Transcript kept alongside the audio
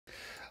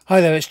Hi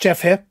there, it's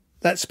Jeff here.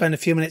 Let's spend a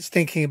few minutes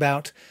thinking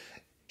about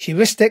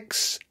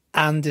heuristics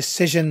and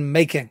decision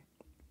making.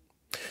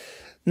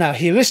 Now,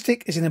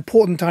 heuristic is an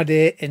important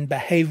idea in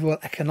behavioural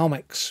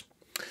economics.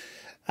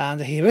 And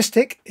a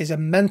heuristic is a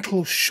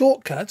mental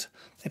shortcut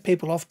that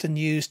people often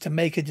use to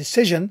make a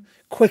decision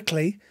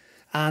quickly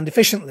and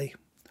efficiently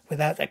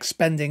without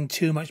expending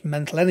too much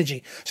mental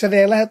energy. So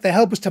they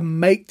help us to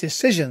make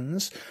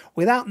decisions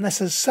without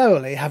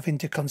necessarily having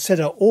to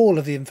consider all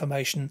of the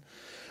information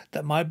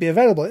that might be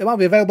available. It might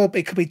be available, but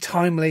it could be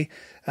timely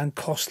and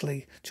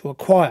costly to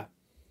acquire.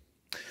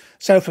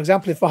 So, for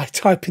example, if I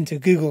type into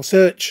Google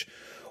search,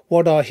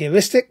 what are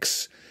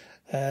heuristics?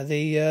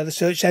 The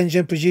search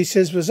engine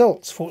produces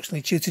results.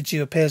 Fortunately,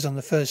 Tutorgy appears on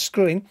the first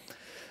screen.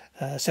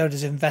 So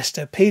does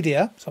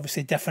Investopedia. It's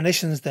obviously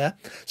definitions there.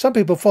 Some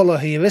people follow a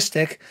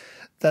heuristic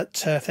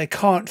that if they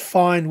can't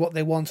find what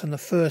they want on the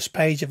first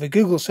page of a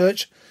Google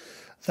search,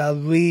 they'll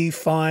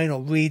refine or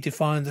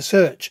redefine the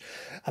search.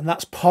 And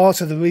that's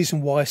part of the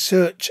reason why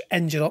search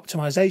engine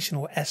optimization,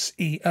 or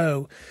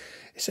SEO,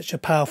 is such a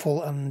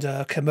powerful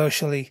and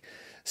commercially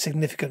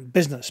significant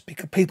business,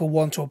 because people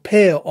want to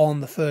appear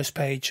on the first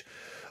page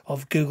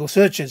of Google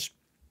searches.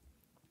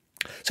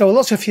 So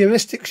lots of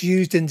heuristics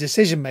used in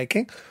decision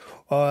making.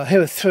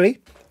 Here are three.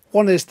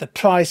 One is the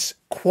price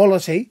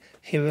quality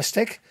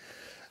heuristic.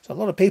 So a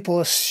lot of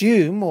people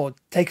assume or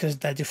take as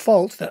their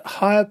default that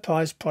higher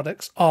priced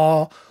products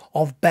are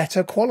of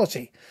better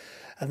quality,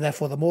 and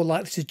therefore they're more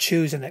likely to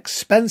choose an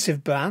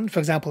expensive brand, for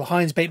example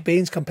Heinz baked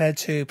beans compared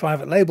to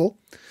private label,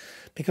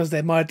 because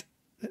they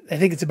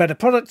think it's a better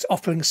product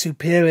offering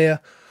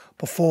superior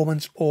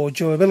performance or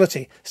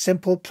durability.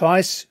 Simple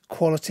price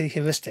quality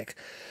heuristic.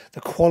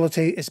 The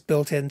quality is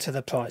built into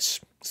the price.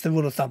 It's the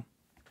rule of thumb.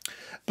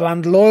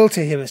 Brand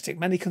loyalty heuristic.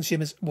 Many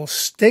consumers will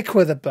stick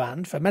with a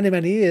brand for many,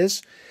 many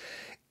years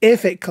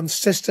if it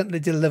consistently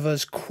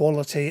delivers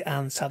quality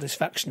and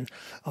satisfaction.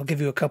 I'll give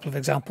you a couple of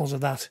examples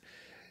of that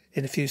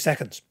in a few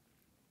seconds.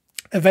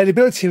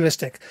 Availability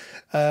heuristic.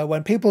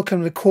 When people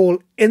can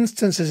recall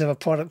instances of a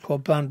product or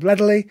brand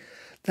readily,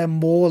 they're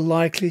more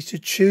likely to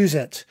choose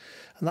it.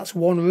 And that's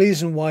one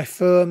reason why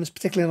firms,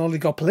 particularly in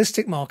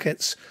oligopolistic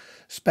markets,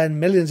 spend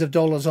millions of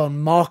dollars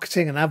on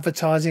marketing and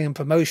advertising and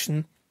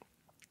promotion,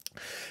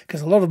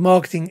 because a lot of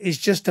marketing is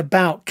just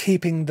about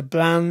keeping the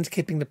brand,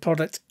 keeping the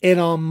product in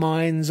our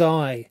mind's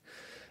eye.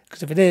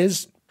 Because if it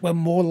is, we're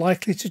more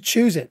likely to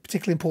choose it,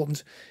 particularly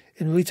important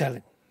in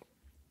retailing.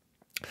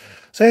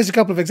 So here's a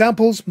couple of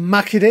examples.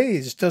 Mackie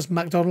D's. Does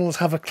McDonald's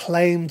have a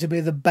claim to be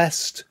the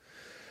best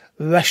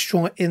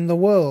restaurant in the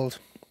world?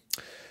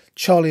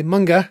 Charlie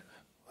Munger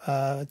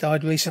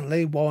died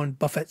recently. Warren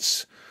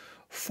Buffett's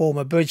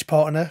former bridge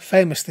partner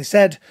famously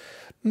said,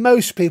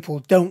 most people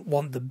don't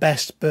want the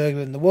best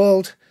burger in the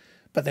world,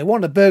 but they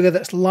want a burger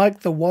that's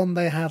like the one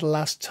they had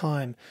last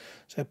time.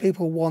 So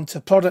people want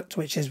a product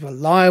which is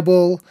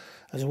reliable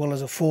as well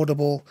as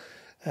affordable,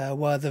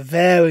 where the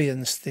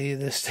variance,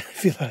 the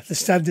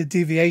standard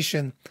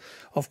deviation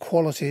of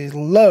quality is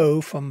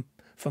low from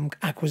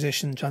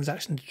acquisition,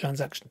 transaction to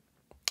transaction.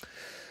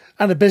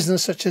 And a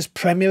business such as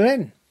Premier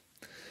Inn.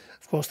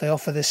 Of course, they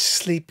offer this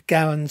sleep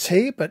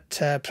guarantee, but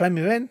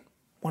Premier Inn,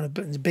 one of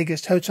Britain's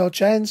biggest hotel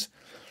chains,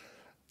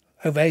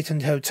 over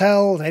 800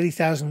 hotels,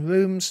 80,000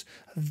 rooms,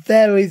 a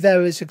very,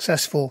 very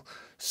successful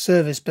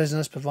service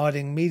business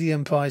providing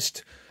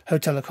medium-priced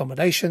hotel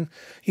accommodation.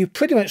 You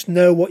pretty much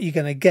know what you're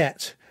going to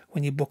get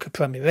when you book a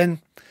Premier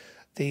Inn.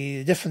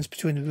 The difference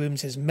between the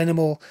rooms is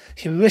minimal.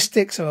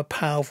 Heuristics are a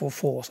powerful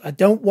force. I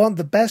don't want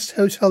the best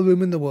hotel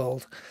room in the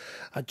world.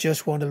 I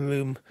just want a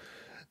room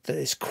that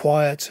is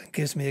quiet and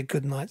gives me a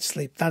good night's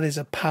sleep. That is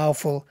a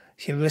powerful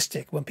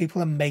heuristic when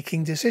people are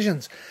making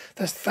decisions.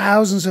 There's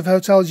thousands of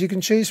hotels you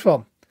can choose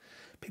from.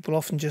 People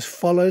often just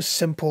follow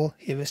simple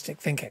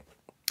heuristic thinking.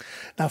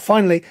 Now,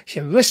 finally,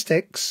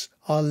 heuristics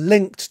are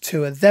linked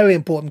to a very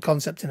important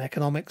concept in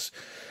economics,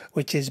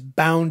 which is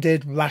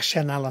bounded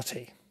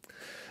rationality.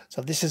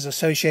 So this is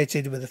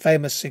associated with the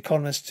famous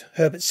economist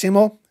Herbert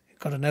Seymour. He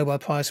got a Nobel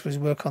Prize for his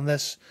work on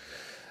this.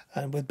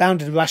 And with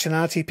bounded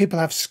rationality, people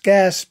have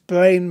scarce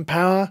brain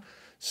power,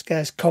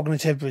 scarce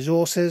cognitive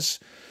resources,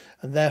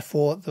 and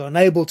therefore they're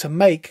unable to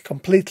make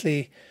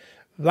completely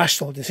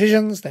rational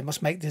decisions. They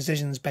must make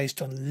decisions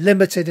based on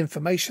limited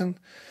information.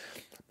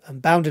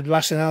 And bounded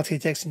rationality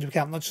takes into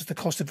account not just the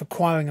cost of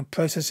acquiring and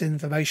processing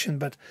information,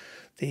 but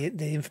the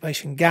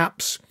information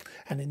gaps.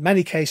 And in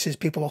many cases,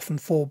 people often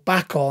fall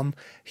back on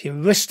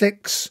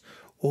heuristics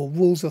or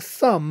rules of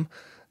thumb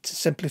to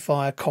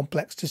simplify a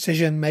complex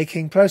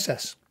decision-making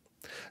process.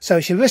 So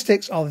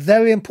heuristics are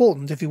very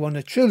important if you want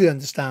to truly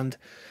understand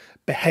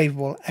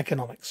behavioural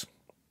economics.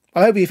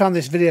 I hope you found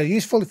this video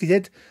useful. If you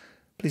did,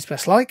 please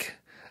press like.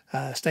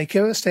 Stay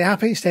curious, stay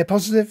happy, stay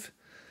positive.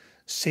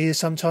 See you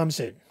sometime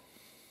soon.